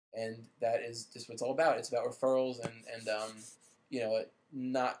and that is just what it's all about. It's about referrals and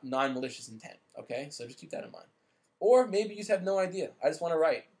not non-malicious intent. Okay, so just keep that in mind. Or maybe you just have no idea. I just want to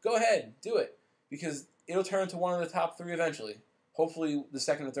write. Go ahead, do it, because it'll turn into one of the top 3 eventually. Hopefully, the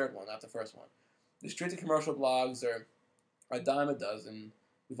second or third one, not the first one. The straight-to-commercial blogs are a dime a dozen.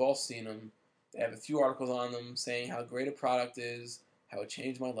 We've all seen them. They have a few articles on them saying how great a product is, how it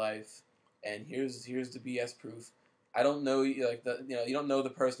changed my life, and here's the BS proof. I don't know, you don't know the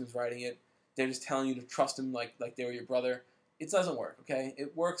person who's writing it. They're just telling you to trust them like they were your brother. It doesn't work. Okay,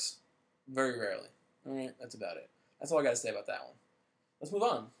 it works very rarely. All right, that's about it. That's all I got to say about that one. Let's move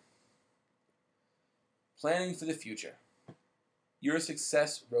on. Planning for the future. Your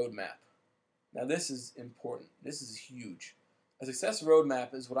success roadmap. Now this is important. This is huge. A success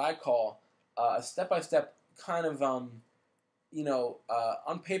roadmap is what I call a step-by-step kind of, on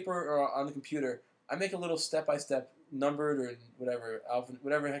paper or on the computer. I make a little step-by-step numbered or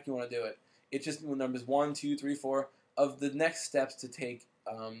whatever heck you want to do it. It just numbers 1, 2, 3, 4 of the next steps to take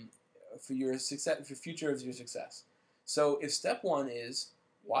for your success, for future of your success. So if step 1 is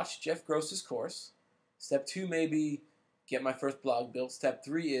watch Jeff Gross's course, step 2 may be get my first blog built. Step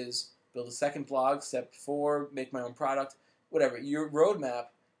 3 is build a second blog. Step 4, make my own product. Whatever. Your roadmap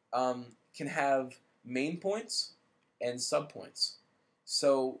can have main points and subpoints.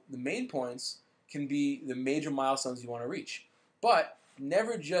 So the main points can be the major milestones you want to reach. But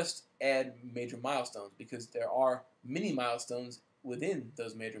never just add major milestones, because there are mini milestones within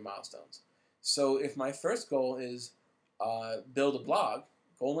those major milestones. So if my first goal is build a blog,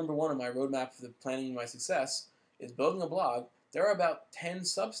 goal number 1 on my roadmap for the planning of my success is building a blog, there are about 10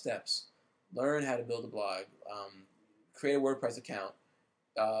 sub-steps. Learn how to build a blog, create a WordPress account,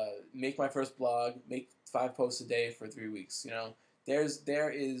 make my first blog, make 5 posts a day for 3 weeks. There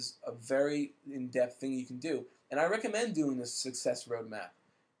is a very in-depth thing you can do, and I recommend doing this success roadmap,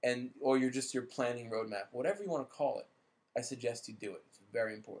 or your planning roadmap, whatever you want to call it. I suggest you do it. It's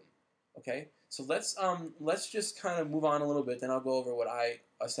very important. Okay, so let's just kind of move on a little bit. Then I'll go over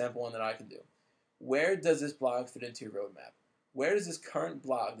a sample one that I can do. Where does this blog fit into your roadmap? Where does this current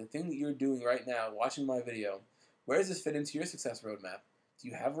blog, the thing that you're doing right now, watching my video, where does this fit into your success roadmap? Do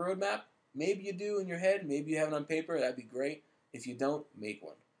you have a roadmap? Maybe you do in your head. Maybe you have it on paper. That'd be great. If you don't, make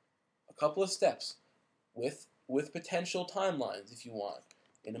one. A couple of steps with potential timelines if you want.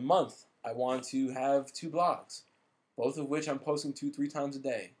 In a month, I want to have 2 blogs, both of which I'm posting 2-3 times a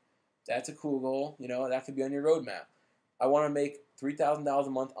day. That's a cool goal. That could be on your roadmap. I want to make $3,000 a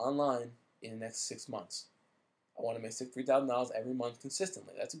month online in the next 6 months. I want to make $3,000 every month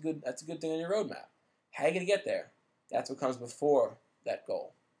consistently. That's a good thing on your roadmap. How are you going to get there? That's what comes before that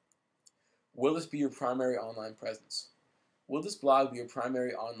goal. Will this be your primary online presence? Will this blog be your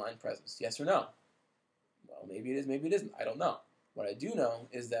primary online presence? Yes or no? Well, maybe it is, maybe it isn't. I don't know. What I do know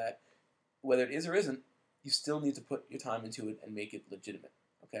is that whether it is or isn't, you still need to put your time into it and make it legitimate.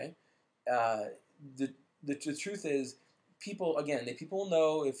 Okay? The truth is, people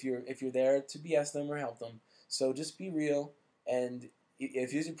know if you're there to BS them or help them. So just be real, and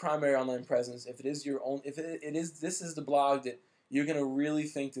if it is your primary online presence, if it is your own, if it is this is the blog that you're going to really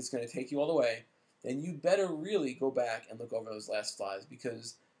think that's going to take you all the way, then you better really go back and look over those last slides,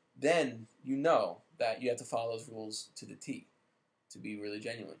 because then you know that you have to follow those rules to the T to be really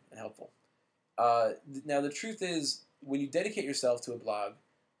genuine and helpful. Now, the truth is, when you dedicate yourself to a blog,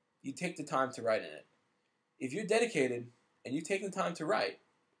 you take the time to write in it. If you're dedicated and you take the time to write,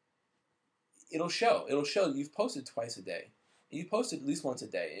 it'll show. It'll show you've posted twice a day. And you posted at least once a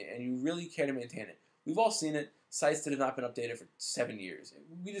day, and you really care to maintain it. We've all seen it. Sites that have not been updated for 7 years.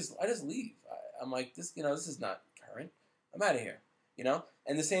 I just leave. I'm like, this is not current. I'm out of here.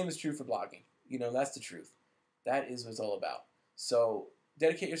 And the same is true for blogging. That's the truth. That is what it's all about. So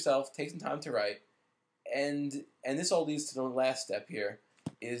dedicate yourself. Take some time to write. And this all leads to the last step here,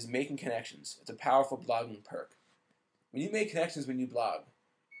 is making connections. It's a powerful blogging perk. When you make connections when you blog,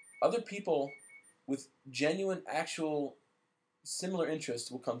 other people with genuine, actual, similar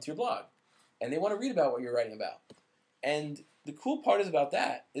interests will come to your blog, and they want to read about what you're writing about. And the cool part about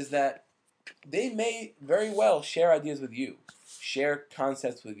that is that they may very well share ideas with you, share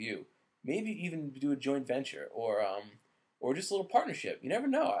concepts with you, maybe even do a joint venture or just a little partnership. You never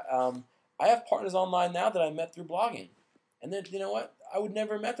know. I have partners online now that I met through blogging, and then you know what? I would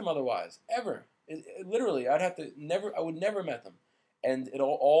never have met them otherwise, ever. Literally, I would never have met them, and it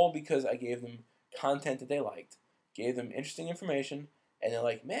all because I gave them content that they liked, gave them interesting information, and they're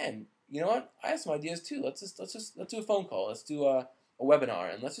like, man, you know what? I have some ideas too. Let's do a phone call. Let's do a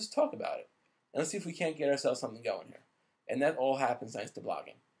webinar, and let's just talk about it, and let's see if we can't get ourselves something going here. And that all happens thanks to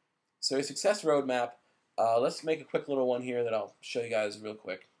blogging. So a success roadmap. Let's make a quick little one here that I'll show you guys real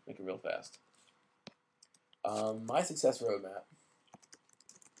quick. Make it real fast. My success roadmap.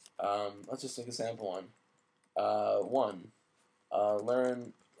 Let's just take a sample one. One,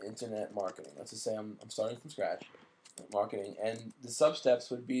 learn internet marketing. Let's just say I'm starting from scratch, marketing, and the sub steps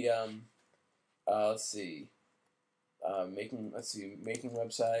would be let's see, making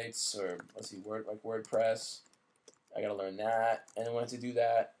websites, or let's see, WordPress. I gotta learn that, and then once I do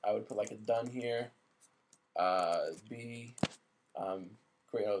that, I would put like a done here. B,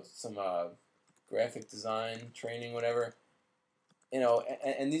 create some graphic design training, whatever.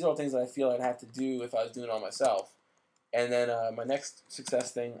 And these are all things that I feel I'd have to do if I was doing it all myself. And then my next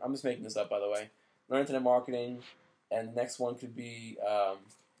success thing, I'm just making this up, by the way, learn internet marketing, and the next one could be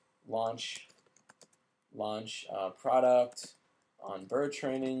launch product on bird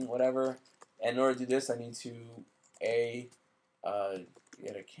training, whatever. And in order to do this, I need to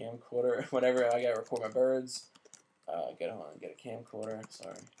get a camcorder, whatever. I gotta record my birds. Get a camcorder.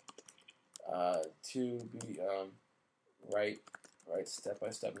 Sorry. To be write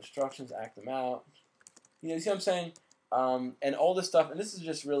step-by-step instructions, act them out. You see what I'm saying? And all this stuff, and this is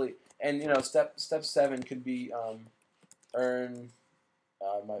just really, and step 7 could be earn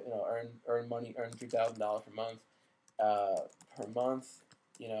money, earn $3,000 per month,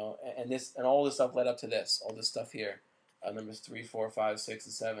 and all this stuff led up to this, all this stuff here, numbers 3, 4, 5, 6,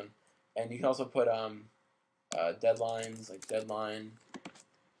 and 7, and you can also put deadlines, like deadline.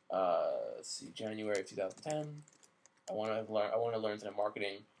 Let's see, January of 2010. I want to learn internet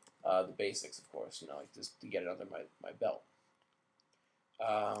marketing, the basics, of course, like just to get it under my belt.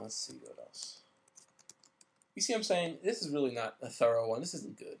 Let's see what else. You see what I'm saying? This is really not a thorough one. This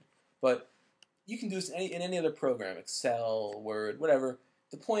isn't good. But you can do this in any other program, Excel, Word, whatever.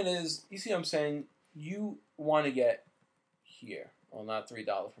 The point is, you see what I'm saying? You want to get here. Well, not $3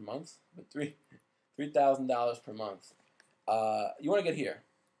 per month, but $3,000 per month. You want to get here.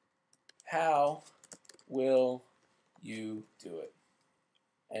 How will you do it?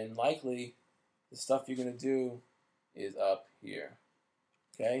 And likely, the stuff you're going to do is up here.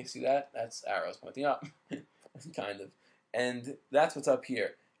 Okay, see that? That's arrows pointing up, kind of. And that's what's up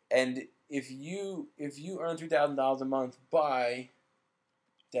here. And if you earn $3,000 a month by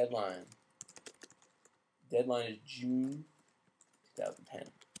deadline is June 2010.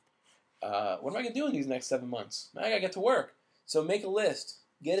 What am I going to do in these next 7 months? I got to get to work. So make a list.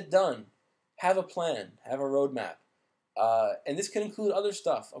 Get it done. Have a plan. Have a roadmap. And this can include other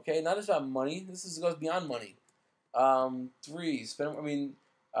stuff, okay? Not just about money. This goes beyond money. 3, spend,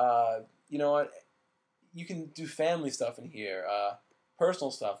 you know what? You can do family stuff in here,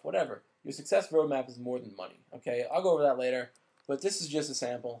 personal stuff, whatever. Your success roadmap is more than money, okay? I'll go over that later, but this is just a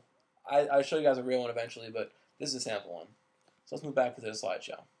sample. I'll show you guys a real one eventually, but this is a sample one. So let's move back to the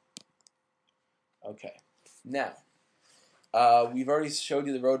slideshow. Okay. Now, we've already showed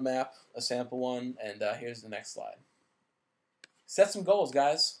you the roadmap, a sample one, and here's the next slide. Set some goals,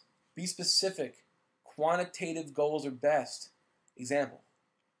 guys. Be specific. Quantitative goals are best. Example,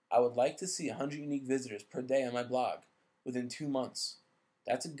 I would like to see 100 unique visitors per day on my blog within 2 months.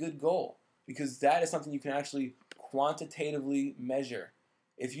 That's a good goal because that is something you can actually quantitatively measure.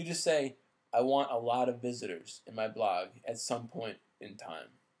 If you just say, I want a lot of visitors in my blog at some point in time,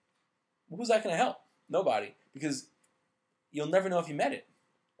 who's that going to help? Nobody, because you'll never know if you met it.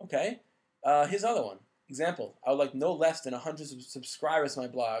 Okay? Here's another one. Example, I would like no less than 100 subscribers to my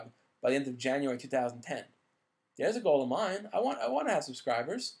blog by the end of January 2010. There's a goal of mine. I want to have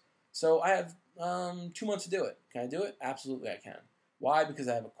subscribers. So I have 2 months to do it. Can I do it? Absolutely I can. Why? Because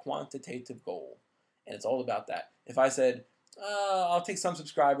I have a quantitative goal. And it's all about that. If I said, I'll take some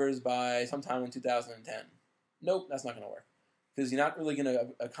subscribers by sometime in 2010. Nope, that's not going to work. Because you're not really going to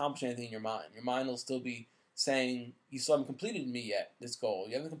accomplish anything in your mind. Your mind will still be saying, you still haven't completed me yet, this goal.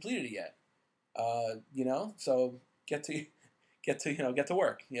 You haven't completed it yet. So get to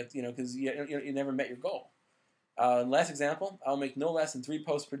work. Because you never met your goal. Last example, I'll make no less than 3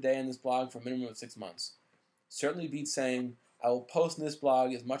 posts per day on this blog for a minimum of 6 months. Certainly beats saying, I will post in this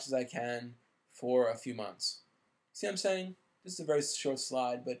blog as much as I can for a few months. See what I'm saying? This is a very short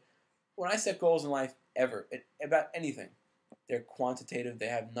slide, but when I set goals in life, about anything, they're quantitative, they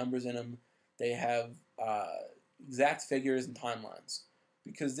have numbers in them, they have exact figures and timelines.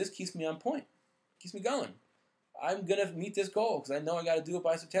 Because this keeps me on point, keeps me going. I'm going to meet this goal because I know I got to do it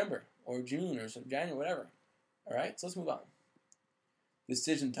by September or June or January, whatever. All right, so let's move on.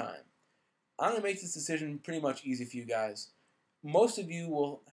 Decision time. I'm going to make this decision pretty much easy for you guys. Most of you will